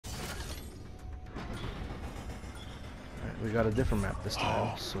We got a different map this time.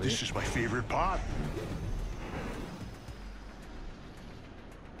 Oh, Sweet. this is my favorite part.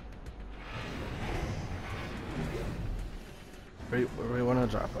 Where we want to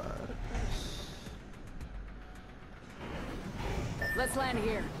drop us? Let's land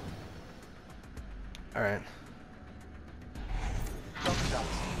here. All right.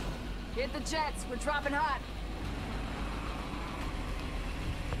 Hit the jets. We're dropping hot.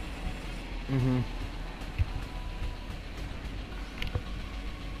 Mm-hmm.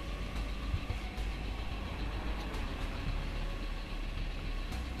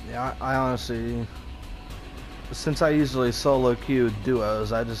 Yeah, I honestly, since I usually solo queue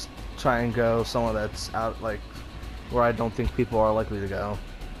duos, I just try and go somewhere that's out, like, where I don't think people are likely to go.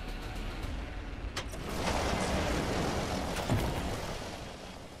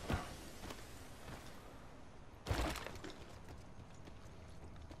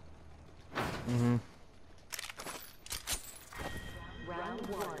 Mm-hmm. Round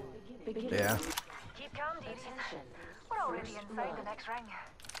one. Yeah. Keep calm, dearies. We're already inside the next ring.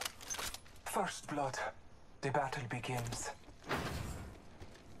 First blood. The battle begins.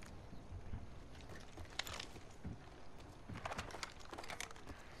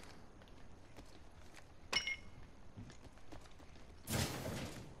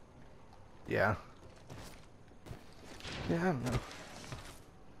 Yeah. Yeah, I don't know.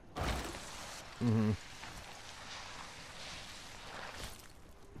 Mm-hmm.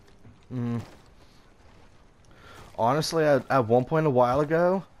 Mm-hmm. Honestly, at one point a while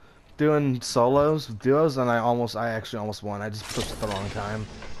ago, doing duos, and I actually almost won. I just pushed at the wrong time.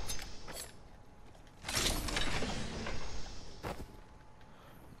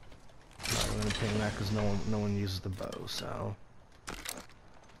 I'm not even gonna ping that because no one uses the bow, so.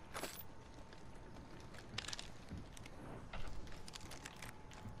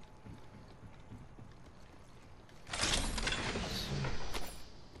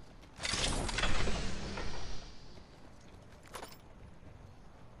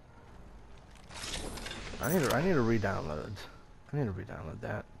 I need to re-download. I need to re-download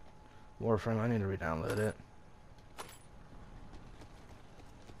that. Warframe, I need to re-download it.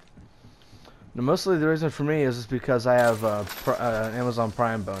 Now, mostly the reason for me is just because I have an Amazon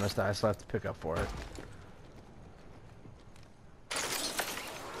Prime bonus that I still have to pick up for it.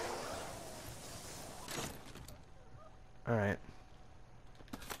 Alright.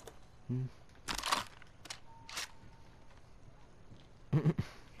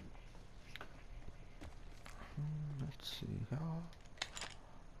 Let's see how.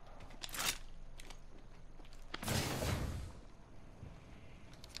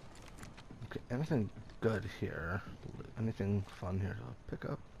 Okay, anything good here? Anything fun here to pick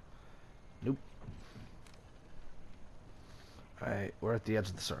up? Nope. Alright, we're at the edge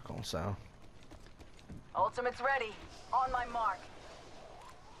of the circle, so. Ultimate's ready. On my mark.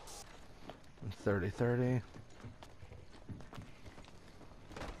 30-30.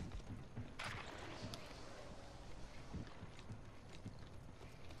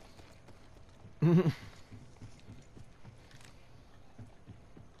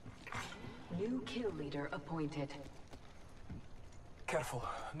 New kill leader appointed. Careful,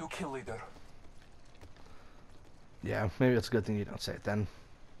 new kill leader. Yeah, maybe it's a good thing you don't say it then.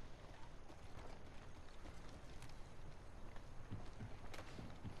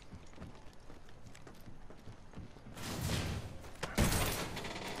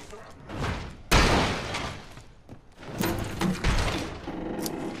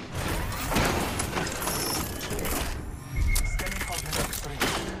 Scanning for the next ring.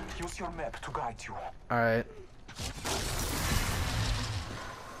 Use your map to guide you. Alright.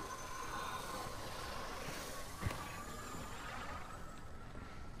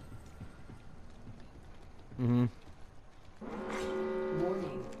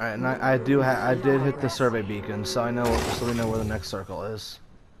 Alright, and I did hit the survey beacon, so we know where the next circle is.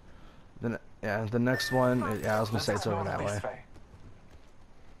 Yeah, the next one, yeah, I was gonna say it's over that way.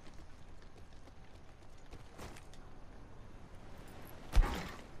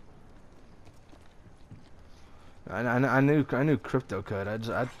 I knew crypto could. I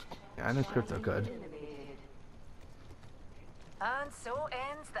knew crypto could. And so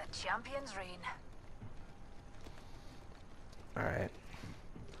ends the champion's reign. Alright.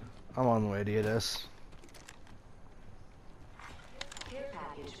 I'm on the way to this. Care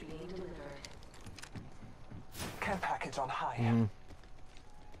package being delivered. Care package on high. Mm-hmm.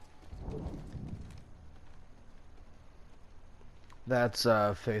 That's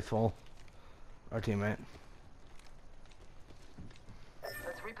Faithful, our teammate.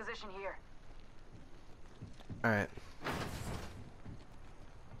 Let's reposition here. Alright.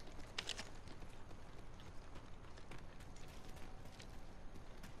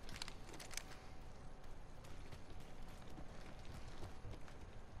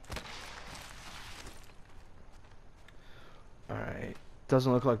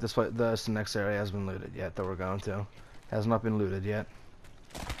 doesn't look like this next area has been looted yet that we're going to. Has not been looted yet.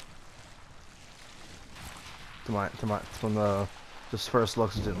 From the just first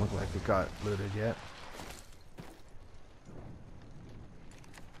looks, it didn't look like it got looted yet.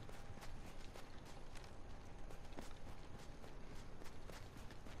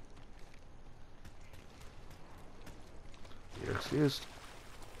 You're excused.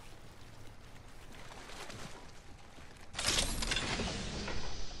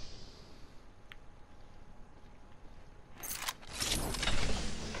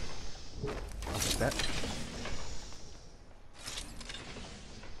 That.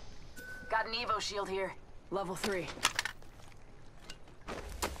 Got an Evo shield here. Level 3.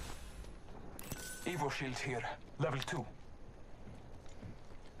 Evo shield here. Level 2.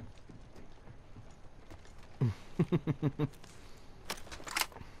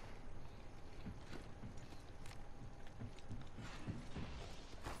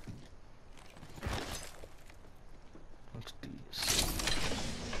 What's these?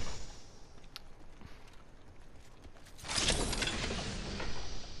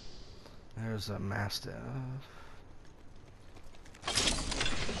 There's a Mastiff.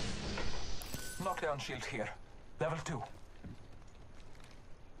 Knockdown shield here. Level 2.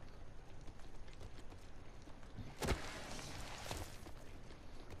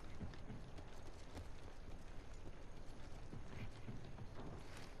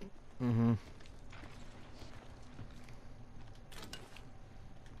 Mm-hmm.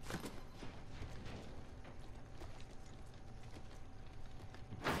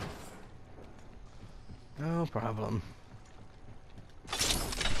 No problem.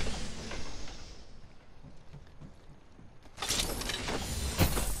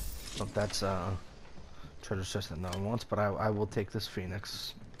 But that's treasure chest that no one wants, but I will take this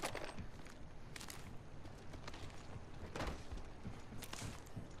Phoenix.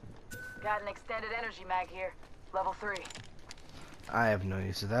 Got an extended energy mag here. Level 3. I have no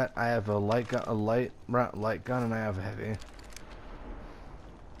use of that. I have a light gun, light gun, and I have a heavy.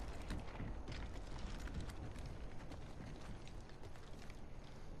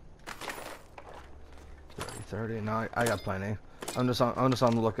 $30. No, I got plenty. I'm just on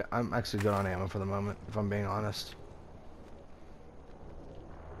the lookout. I'm actually good on ammo for the moment, if I'm being honest.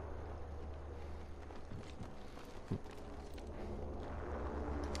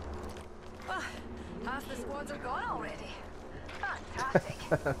 Half the squads are gone already. Fantastic.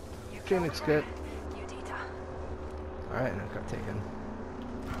 Phoenix kit. You data. Alright, and it got taken.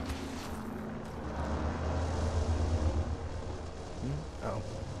 Oh.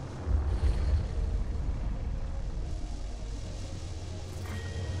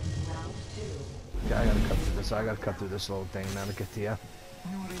 Yeah, I gotta cut through this. I gotta cut through this little thing now to get to you.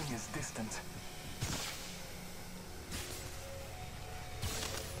 New ring is distant.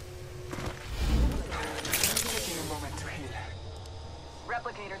 Taking a moment to heal.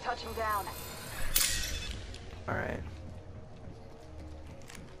 Replicator touching down. Alright.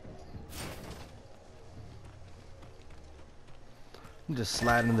 Just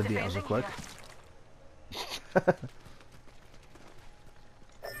slide into the DMs real quick. I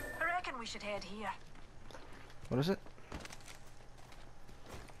reckon we should head here. What is it?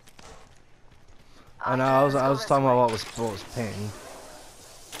 Oh no, I was talking about what was ping.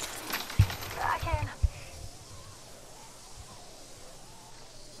 I can.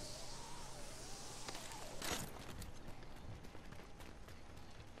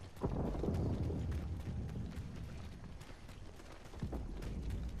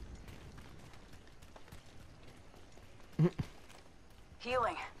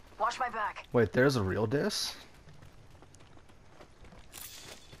 Healing. Watch my back. Wait, there's a real disc?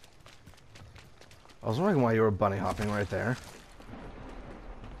 I was wondering why you were bunny hopping right there.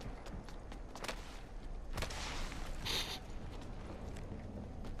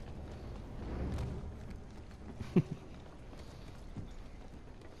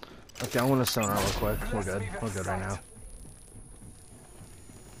 Okay, I'm gonna sonar real quick. We're good. We're good right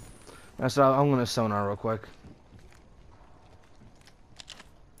now. So I'm gonna sonar real quick.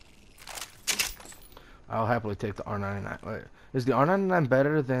 I'll happily take the R99. Wait, is the R99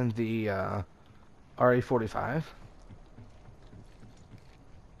 better than the RE45?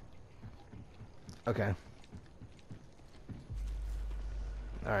 Okay.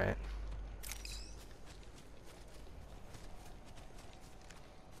 Alright.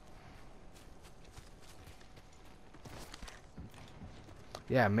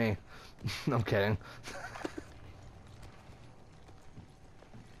 Yeah, me. I'm kidding.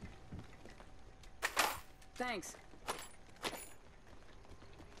 Thanks.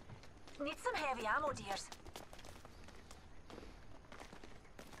 Need some heavy ammo, dears.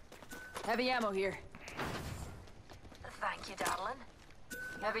 Heavy ammo here. Thank you, darling.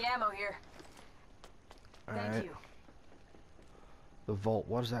 Heavy ammo here. Thank Alright. you. The Volt,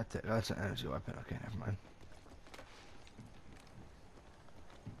 what does that do? That's an energy weapon. Okay, never mind.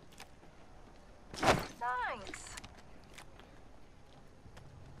 Thanks.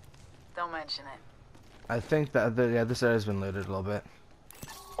 Don't mention it. I think that, yeah, this area's been looted a little bit.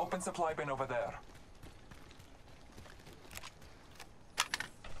 Open supply bin over there.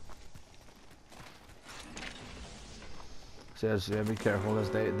 So yeah, just gotta be careful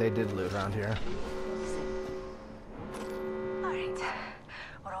because they did loot around here. Alright.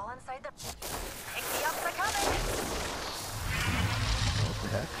 We're all inside the... Pick me up, they're coming! What the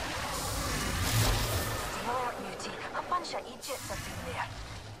heck? Deal or beauty. A bunch of idiots have been there.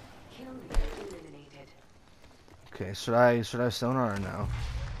 Kill leader eliminated. Okay, should I sonar or no?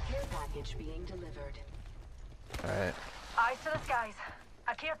 Care package being delivered. Alright. Eyes to the skies.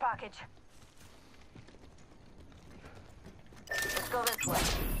 A care package. Let's go this way.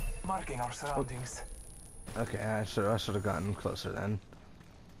 Marking our surroundings. Okay, I should have gotten closer then.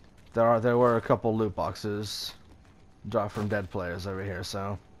 There were a couple loot boxes dropped from dead players over here,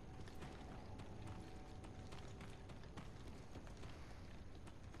 so.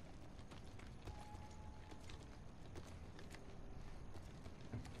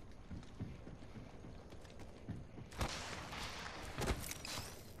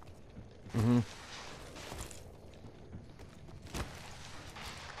 Mhm.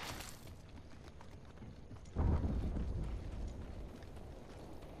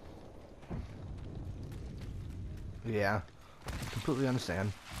 Yeah, completely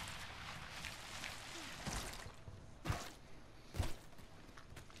understand.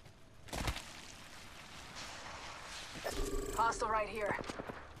 Hostile right here.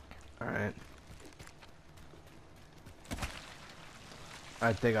 Alright.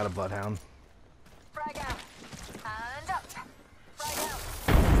 Alright, they got a bloodhound. Frag out. And up. Frag out.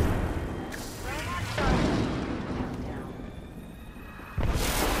 Frag out, sir. Countdown.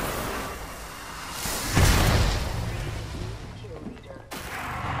 Kill leader.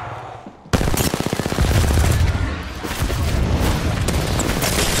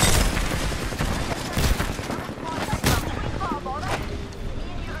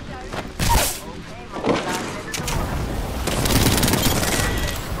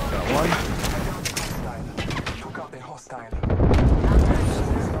 Got one. Hostile. Took out the hostile.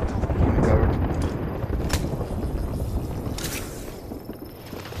 Covered.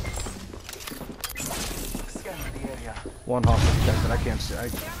 Scan the area. One hostile detected. I can't see.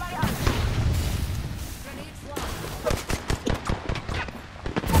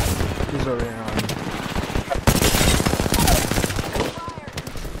 He's already on.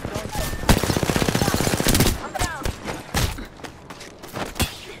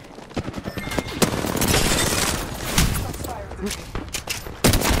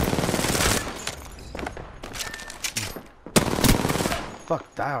 Fuck,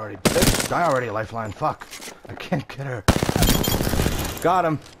 die already, bitch. Die already, lifeline. Fuck. I can't get her. Got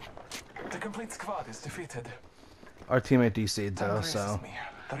him. The complete squad is defeated. Our teammate DC'd Time though, raises so. me.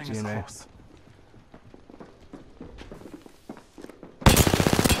 The ring is GMA. close.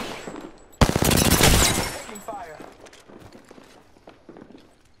 Taking fire.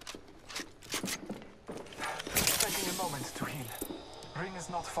 Taking a moment to heal. Ring is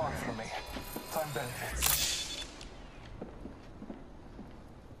not far from me. Time benefits.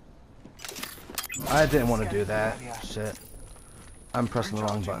 I didn't want to do that. Shit. I'm pressing the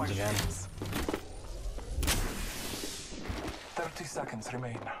wrong Recharging buttons my again. shields. 30 seconds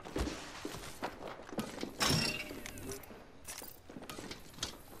remain.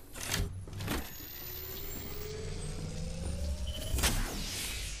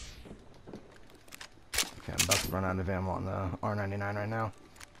 Okay, I'm about to run out of ammo on the R99 right now.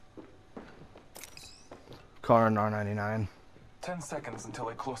 Car and R99. 10 seconds until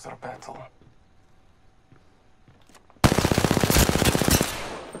a closer battle.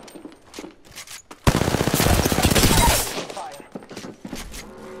 Fire.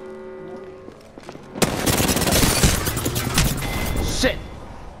 Shit!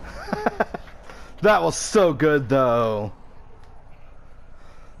 That was so good though.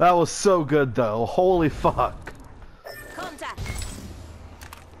 That was so good though. Holy fuck. Contact.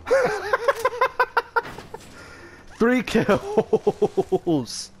 3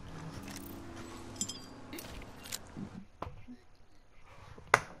 kills.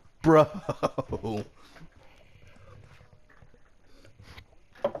 Bro.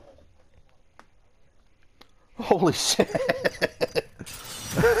 Holy shit.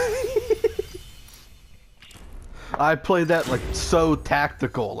 I played that like so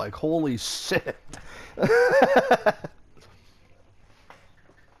tactical, like holy shit.